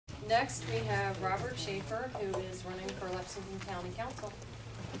Next, we have Robert Schaeffer, who is running for Lexington County Council.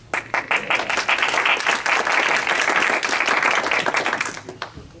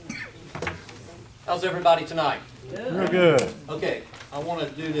 How's everybody tonight? Real good. Okay, I want to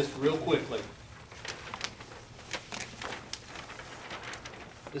do this real quickly.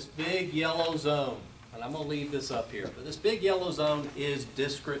 This big yellow zone, and I'm going to leave this up here, but this big yellow zone is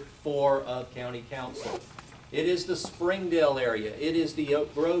District 4 of County Council. It is the Springdale area. It is the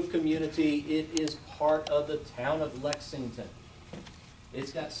Oak Grove community. It is part of the town of Lexington.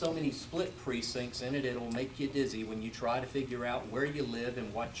 It's got so many split precincts in it, it'll make you dizzy when you try to figure out where you live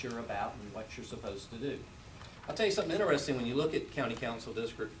and what you're about and what you're supposed to do. I'll tell you something interesting. When you look at County Council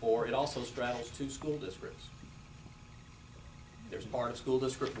District 4, it also straddles 2 school districts. There's part of School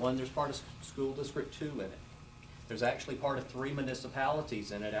District 1, there's part of School District 2 in it. There's actually part of 3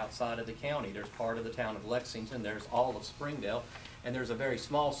 municipalities in it outside of the county. There's part of the town of Lexington, there's all of Springdale, and there's a very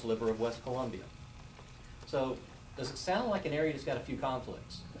small sliver of West Columbia. So, does it sound like an area that's got a few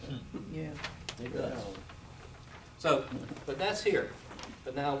conflicts? Yeah. It does. So, but that's here.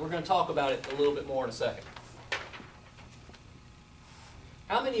 But now we're going to talk about it a little bit more in a second.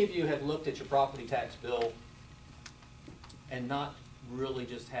 How many of you have looked at your property tax bill and not really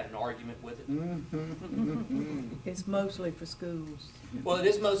just had an argument with it? It's mostly for schools. Well, it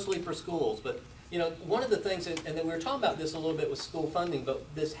is mostly for schools, but you know, one of the things, and then we were talking about this a little bit with school funding, but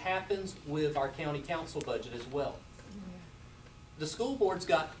this happens with our county council budget as well. The school board's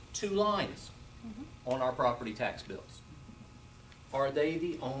got 2 lines on our property tax bills. Are they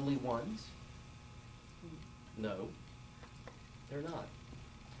the only ones? No, they're not.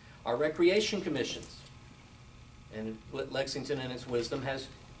 Our recreation commissions, and Lexington in its wisdom has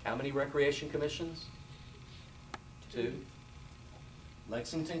how many recreation commissions? 2.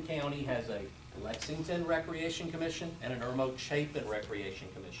 Lexington County has a Lexington Recreation Commission and an Irmo Chapin Recreation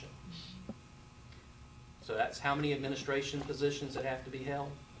Commission. So that's how many administration positions that have to be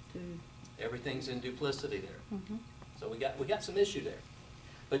held? 2. Everything's in duplicity there. So we got some issue there.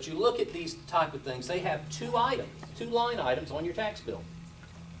 But you look at these type of things, they have 2 items, 2 line items on your tax bill.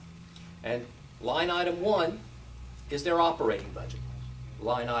 And line item 1 is their operating budget.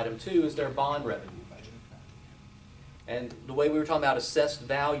 Line item 2 is their bond revenue budget. And the way we were talking about assessed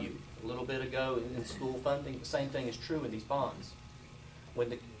value a little bit ago in school funding, the same thing is true in these bonds. When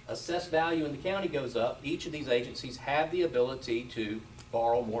the assessed value in the county goes up, each of these agencies have the ability to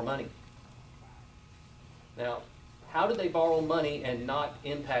borrow more money. Now, how do they borrow money and not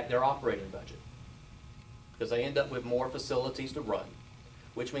impact their operating budget? Because they end up with more facilities to run,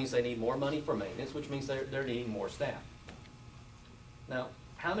 which means they need more money for maintenance, which means they're needing more staff. Now,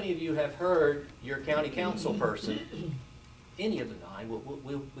 how many of you have heard your county council person, any of the 9,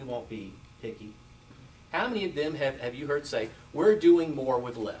 we won't be picky, how many of them have you heard say, we're doing more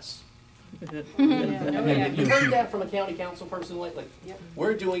with less? Okay, have you heard that from a county council person lately? Yep.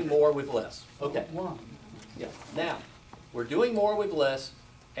 We're doing more with less. Okay. Yeah. Now, we're doing more with less,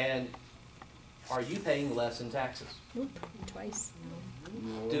 and are you paying less in taxes? Nope, twice.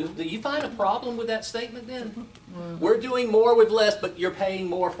 Do you find a problem with that statement then? We're doing more with less, but you're paying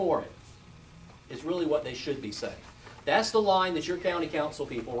more for it, is really what they should be saying. That's the line that your county council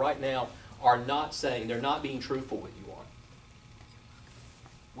people right now are not saying. They're not being truthful with you on.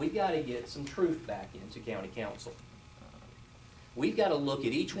 We've got to get some truth back into county council. We've got to look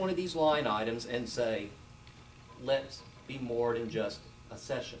at each one of these line items and say, let's be more than just a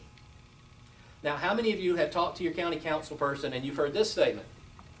session. Now, how many of you have talked to your county council person and you've heard this statement?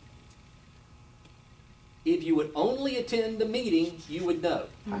 If you would only attend the meeting, you would know.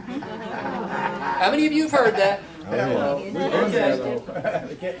 How many of you have heard that? They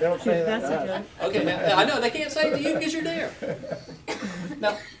don't say that. Okay, now I know they can't say it to you because you're there.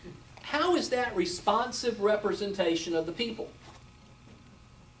 Now, how is that responsive representation of the people?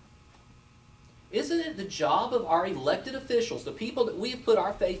 Isn't it the job of our elected officials, the people that we have put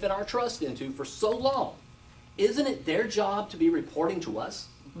our faith and our trust into for so long, isn't it their job to be reporting to us?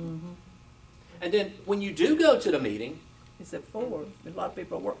 And then when you do go to the meeting, It's at 4. A lot of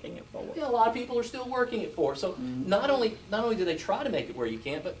people are working at 4. yeah, a lot of people are still working at 4. So not only do they try to make it where you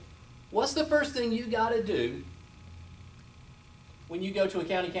can, but what's the first thing you got to do when you go to a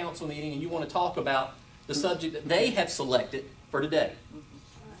county council meeting and you want to talk about the subject that they have selected for today?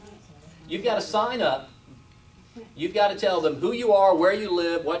 You've got to sign up. You've got to tell them who you are, where you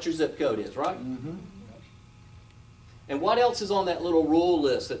live, what your zip code is, right? And what else is on that little rule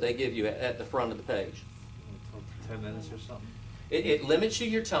list that they give you at the front of the page? 10 minutes or something. It limits you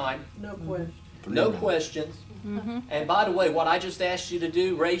your time. No question. No questions. And by the way, what I just asked you to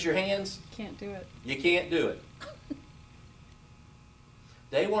do, raise your hands, Can't do it. you can't do it.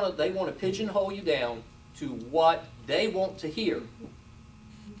 They want to pigeonhole you down to what they want to hear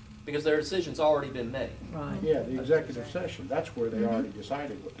because their decision's already been made. Right. Yeah, the executive session, that's where they already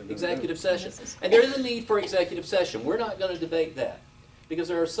decided what they're gonna do. Executive session. And there is a need for executive session. We're not going to debate that because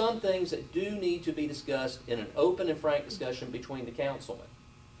there are some things that do need to be discussed in an open and frank discussion between the councilmen.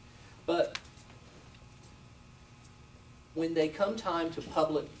 But when they come time to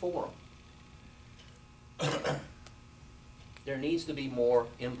public forum, there needs to be more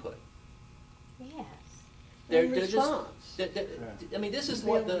input. Yes. They're And just, response. I mean, this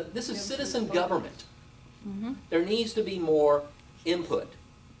is citizen government. Mm-hmm. There needs to be more input.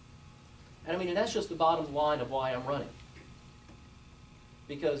 And I mean, and that's just the bottom line of why I'm running.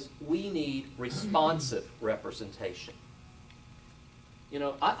 Because we need responsive representation. You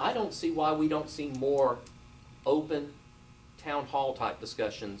know, I don't see why we don't see more open town hall type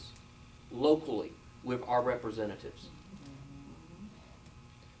discussions locally with our representatives.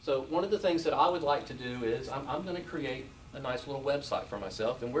 So one of the things that I would like to do is I'm going to create a nice little website for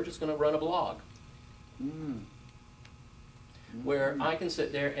myself, and we're just going to run a blog where I can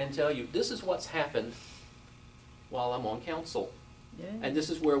sit there and tell you, this is what's happened while I'm on council. Yeah. And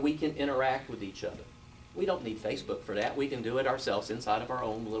this is where we can interact with each other. We don't need Facebook for that. We can do it ourselves inside of our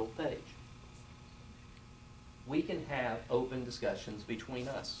own little page. We can have open discussions between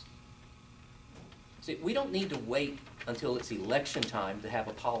us. See, we don't need to wait until it's election time to have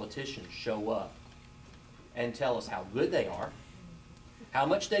a politician show up and tell us how good they are, how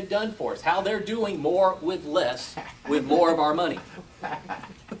much they've done for us, how they're doing more with less, with more of our money.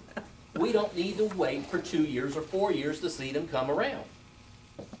 We don't need to wait for 2 years or 4 years to see them come around.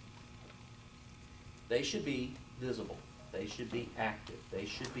 They should be visible. They should be active. They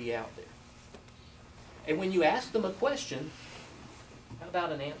should be out there. And when you ask them a question, how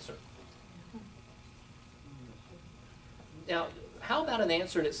about an answer? Now, how about an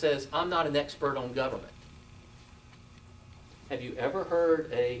answer that says, I'm not an expert on government? Have you ever heard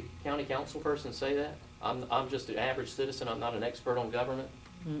a county council person say that? I'm just an average citizen, I'm not an expert on government?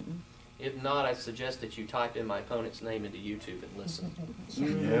 Mm-mm. If not, I suggest that you type in my opponent's name into YouTube and listen.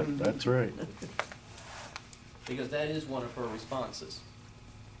 Yep, That's right. Because that is one of her responses.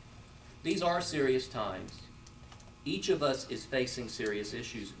 These are serious times. Each of us is facing serious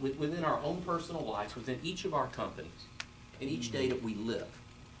issues within our own personal lives, within each of our companies, in each day that we live.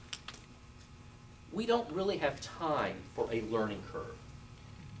 We don't really have time for a learning curve.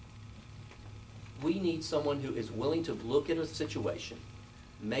 We need someone who is willing to look at a situation,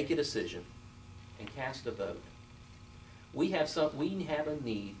 make a decision, and cast a vote. We have a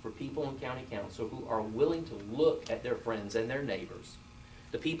need for people in county council who are willing to look at their friends and their neighbors,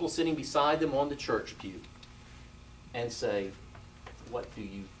 the people sitting beside them on the church pew, and say, what do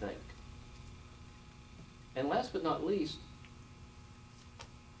you think? And last but not least,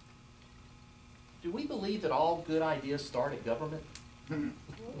 do we believe that all good ideas start at government?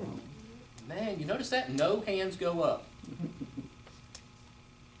 Man, you notice that? No hands go up.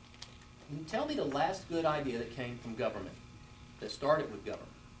 Tell me the last good idea that came from government, that started with government.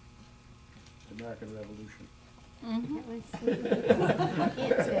 The American Revolution. I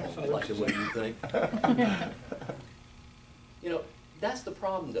like the way you think. You know, that's the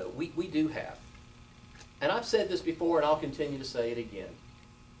problem, though. We do have. And I've said this before, and I'll continue to say it again.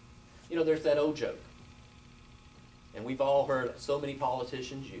 You know, there's that old joke. And we've all heard so many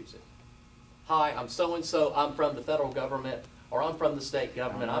politicians use it. Hi, I'm so-and-so, I'm from the federal government, or I'm from the state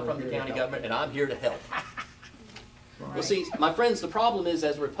government, I'm from the county government, and I'm here to help. Well, see, my friends, the problem is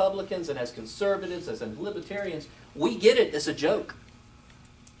as Republicans and as conservatives, as libertarians, we get it, it's a joke.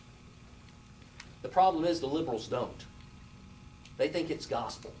 The problem is the liberals don't. They think it's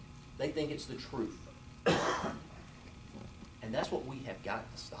gospel. They think it's the truth. And that's what we have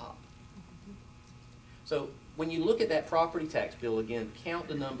got to stop. So when you look at that property tax bill again, count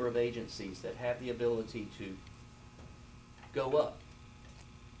the number of agencies that have the ability to go up.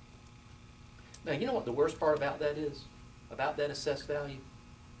 Now, you know what the worst part about that is? About that assessed value?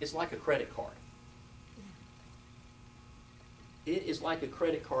 It's like a credit card. It is like a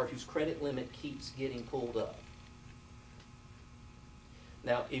credit card whose credit limit keeps getting pulled up.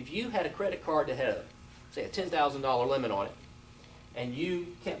 Now, if you had a credit card that had, say, a $10,000 limit on it, and you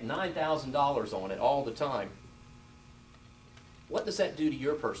kept $9,000 on it all the time, what does that do to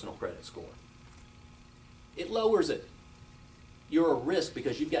your personal credit score? It lowers it. You're a risk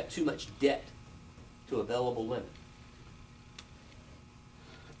because you've got too much debt to available limit.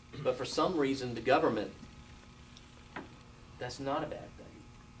 But for some reason, the government, that's not a bad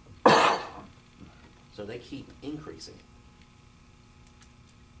thing. So they keep increasing it.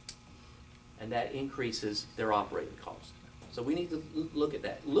 And that increases their operating cost. So we need to look at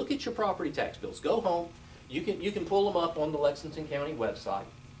that. Look at your property tax bills. Go home. You can pull them up on the Lexington County website,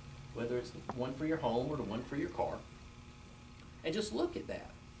 whether it's one for your home or the one for your car. And just look at that.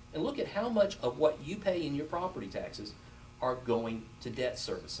 And look at how much of what you pay in your property taxes are going to debt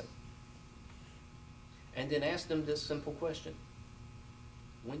servicing. And then ask them this simple question.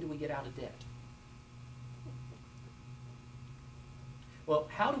 When do we get out of debt? Well,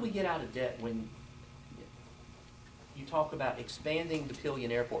 how do we get out of debt when you talk about expanding the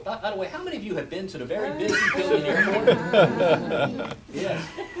Pillion Airport? By the way, how many of you have been to the very busy Pillion Airport? Yes.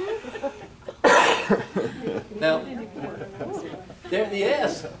 Now,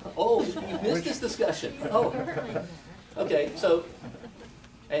 yes. Oh, you missed this discussion. Oh, okay. So,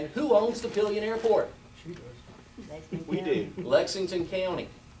 and who owns the Pillion Airport? We do. Lexington County.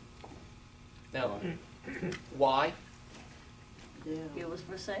 Now, why? It was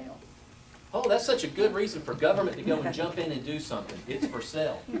for sale. Oh, that's such a good reason for government to go and jump in and do something. It's for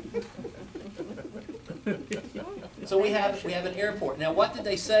sale. So we have an airport. Now, what did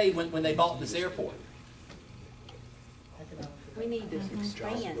they say when they bought this airport? We need to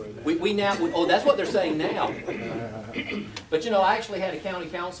expand. We now, oh, that's what they're saying now. But you know, I actually had a county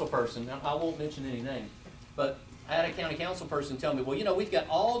council person, I won't mention any names, but I had a county council person tell me, well, you know, we've got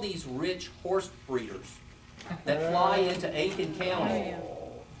all these rich horse breeders that fly into Aiken County.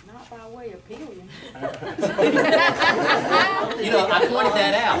 Not by way of Pillion. You know, I pointed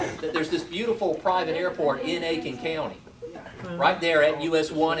that out, that there's this beautiful private airport in Aiken County, right there at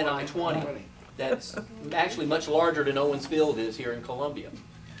US 1 and I-20. That's actually much larger than Owens Field is here in Columbia.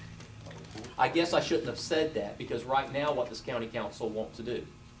 I guess I shouldn't have said that, because right now what does county council want to do?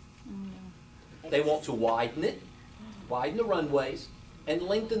 They want to widen it, widen the runways, and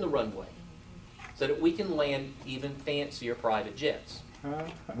lengthen the runway, so that we can land even fancier private jets.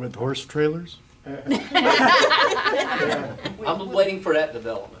 With horse trailers? I'm waiting for that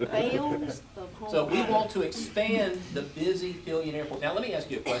development. Bales of home. So we want to expand the busy Pillion Airport. Now let me ask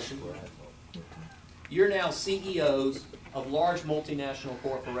you a question. You're now CEOs of large multinational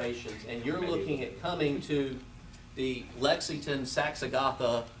corporations, and you're looking at coming to the Lexington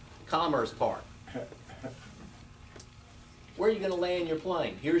Saxagatha Commerce Park. Where are you going to land your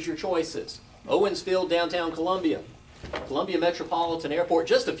plane? Here's your choices. Owens Field, downtown Columbia. Columbia Metropolitan Airport,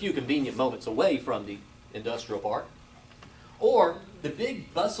 just a few convenient moments away from the industrial park. Or the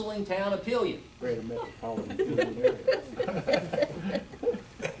big bustling town of Pillion. Greater metropolitan area.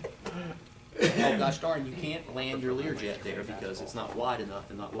 Oh gosh darn, you can't land your Learjet there because it's not wide enough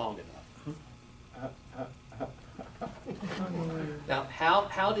and not long enough. Now,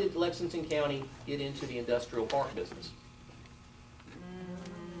 how did Lexington County get into the industrial park business?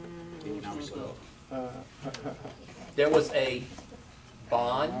 There was a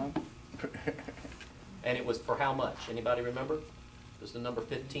bond, and it was for how much? Anybody remember? Does the number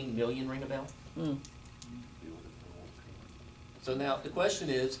 15 million ring a bell? So now the question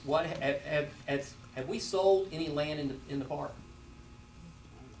is, what have we sold any land in the park?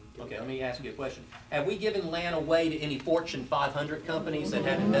 Okay, let me ask you a question. Have we given land away to any Fortune 500 companies that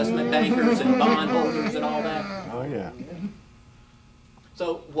have investment bankers and bondholders and all that? Oh, yeah.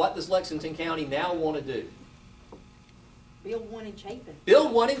 So what does Lexington County now want to do? Build one in Chapin.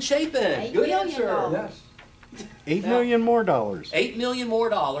 Build one in Chapin. $8 Good million. answer. Yes. $8 million more dollars. $8 million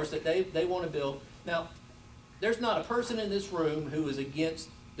more that they want to build. Now, there's not a person in this room who is against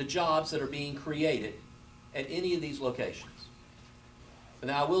the jobs that are being created at any of these locations. But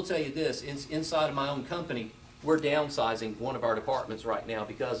now I will tell you this, inside of my own company, we're downsizing one of our departments right now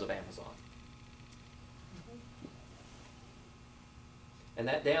because of Amazon. And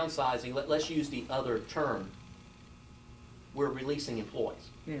that downsizing, let's use the other term, we're releasing employees.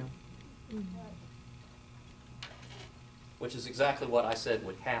 Yeah. Which is exactly what I said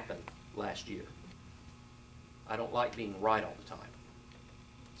would happen last year. I don't like being right all the time,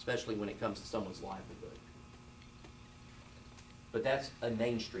 especially when it comes to someone's livelihood. But that's a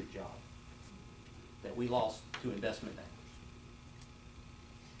Main Street job that we lost to investment bankers.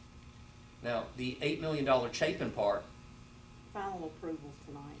 Now, the $8 million Chapin Park, Final approval's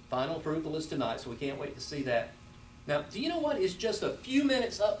tonight. final approval is tonight, so we can't wait to see that. Now, do you know what is just a few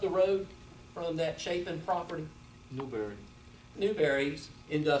minutes up the road from that Chapin property? Newberry. Newberry's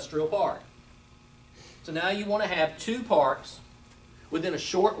Industrial Park. So now you want to have two parks within a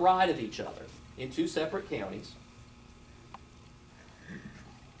short ride of each other in two separate counties.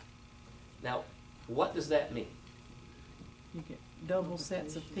 Now, what does that mean? You get double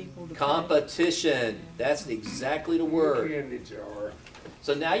sets of people to pay. Competition. That's exactly the word. Candy jar.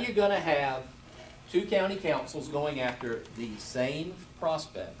 So now you're going to have two county councils going after the same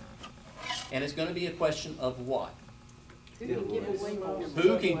prospect. And it's going to be a question of what? Who can give away more?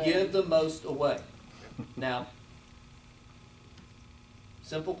 Who can give the most away? Now,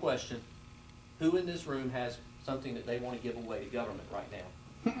 simple question. Who in this room has something that they want to give away to government right now?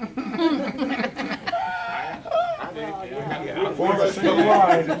 Form a single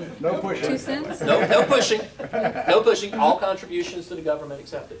line, no pushing. 2 cents? No pushing. No pushing. All contributions to the government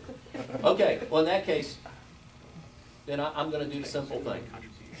accepted. Okay, well, in that case, then I'm going to do the simple thing.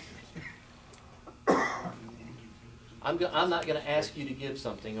 I'm not going to ask you to give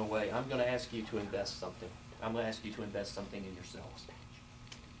something away. I'm going to ask you to invest something. I'm going to ask you to invest something in yourselves.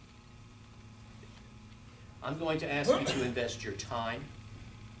 I'm going to ask you to invest your time,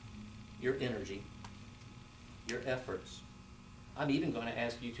 your energy, your efforts. I'm even going to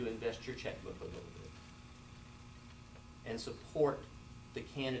ask you to invest your checkbook a little bit and support the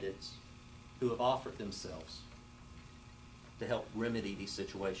candidates who have offered themselves to help remedy these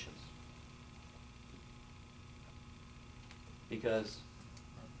situations. Because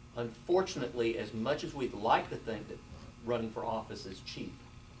unfortunately, as much as we'd like to think that running for office is cheap,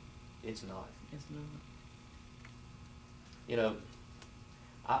 it's not. It's not. You know,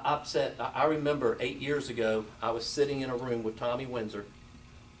 I remember 8 years ago, I was sitting in a room with Tommy Windsor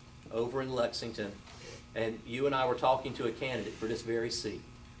over in Lexington, and you and I were talking to a candidate for this very seat.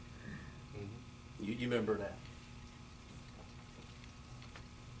 You remember that.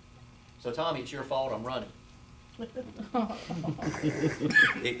 So Tommy, it's your fault I'm running.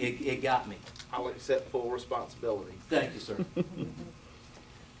 It got me. I'll accept full responsibility. Thank you, sir.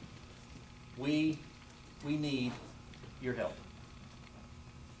 We need your help.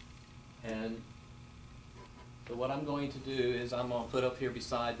 And so what I'm going to do is I'm going to put up here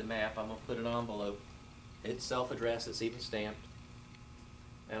beside the map, I'm going to put an envelope. It's self-addressed, it's even stamped.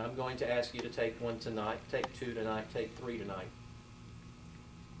 And I'm going to ask you to take one tonight, take 2 tonight, take 3 tonight.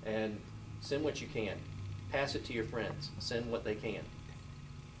 And send what you can. Pass it to your friends. Send what they can.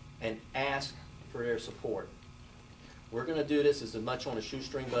 And ask for their support. We're going to do this as much on a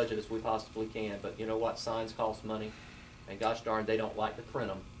shoestring budget as we possibly can, but you know what? Signs cost money, and gosh darn, they don't like to print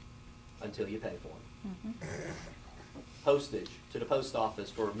them until you pay for them. Postage to the post office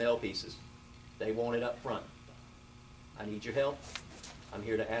for mail pieces. They want it up front. I need your help. I'm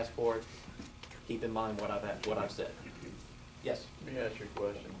here to ask for it. Keep in mind what I've said. Yes? Let me ask you a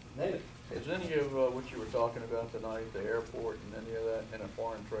question. David? Is any of what you were talking about tonight, the airport and any of that, in a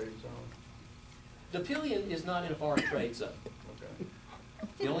foreign trade zone? The Pillion is not in a foreign trade zone. Okay.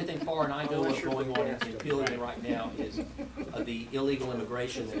 The only thing foreign I know of going on in Pillion right now is the illegal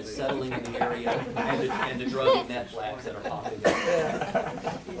immigration that is settling in the area and the drug net flags that are popping up.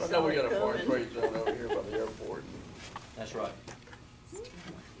 I know we got a foreign trade zone over here by the airport. That's right.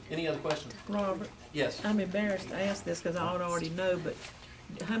 Any other questions? Robert, Yes. I'm embarrassed to ask this because I already know, but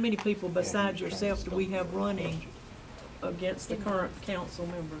how many people besides yourself do we have running against the current council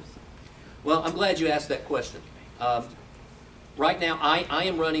members? Well, I'm glad you asked that question. Right now, I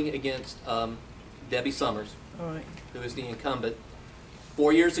am running against Debbie Summers, All right. who is the incumbent.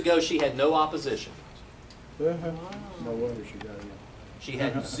 4 years ago, she had no opposition. No wonder she got in. She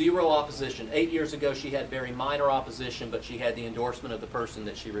had 0 opposition. 8 years ago, she had very minor opposition, but she had the endorsement of the person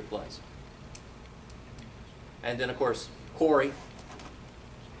that she replaced. And then, of course, Corey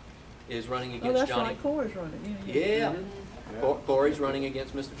is running Oh, against that's Johnny. right, Corey's running, yeah. Yeah. Yeah. Corey's running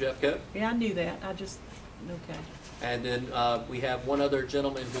against Mr. Jeff Coe. Yeah, I knew that, I just, okay. And then we have one other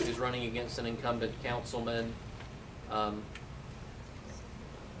gentleman who is running against an incumbent councilman,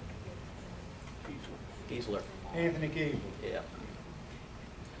 Kiesler. Anthony Keeble. Yeah.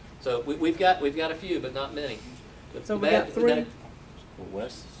 So we've got a few, but not many. So we got 3,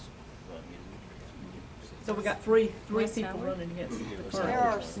 Wes. so we got three West people Howard? running against the There current.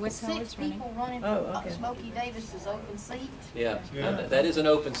 are West 6 Howard's running. people running Oh, for okay. Smokey Davis's open seat. Yeah, that is an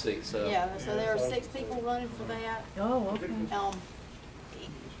open seat, so. Yeah, so there are 6 people running for that. Oh, okay.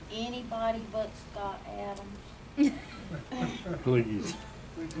 Anybody but Scott Adams. Please.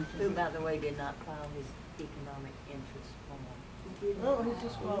 Who, by the way, did not file his economic interest form. Oh, he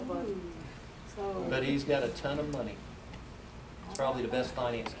just So, But he's got a ton of money. He's probably the best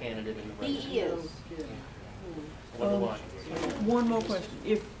finance candidate in the race. he is. Wonder why. One more question.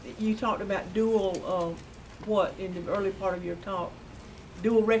 If you talked about dual, what, in the early part of your talk,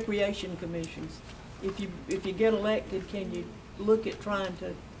 dual recreation commissions. If you get elected, can you look at trying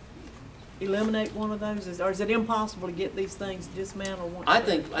to eliminate one of those? Or is it impossible to get these things dismantled? I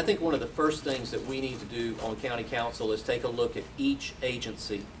think one of the first things that we need to do on county council is take a look at each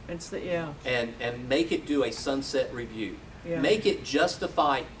agency Yeah, and make it do a sunset review. yeah. Make it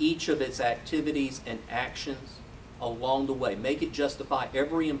justify each of its activities and actions along the way. Make it justify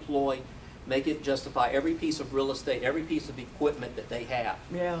every employee. make it justify every piece of real estate, every piece of equipment that they have.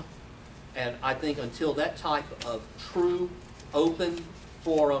 Yeah, And I think until that type of true, open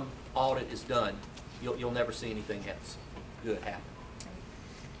forum audit is done, you'll never see anything else good happen.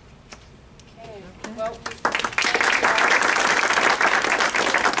 Okay, well,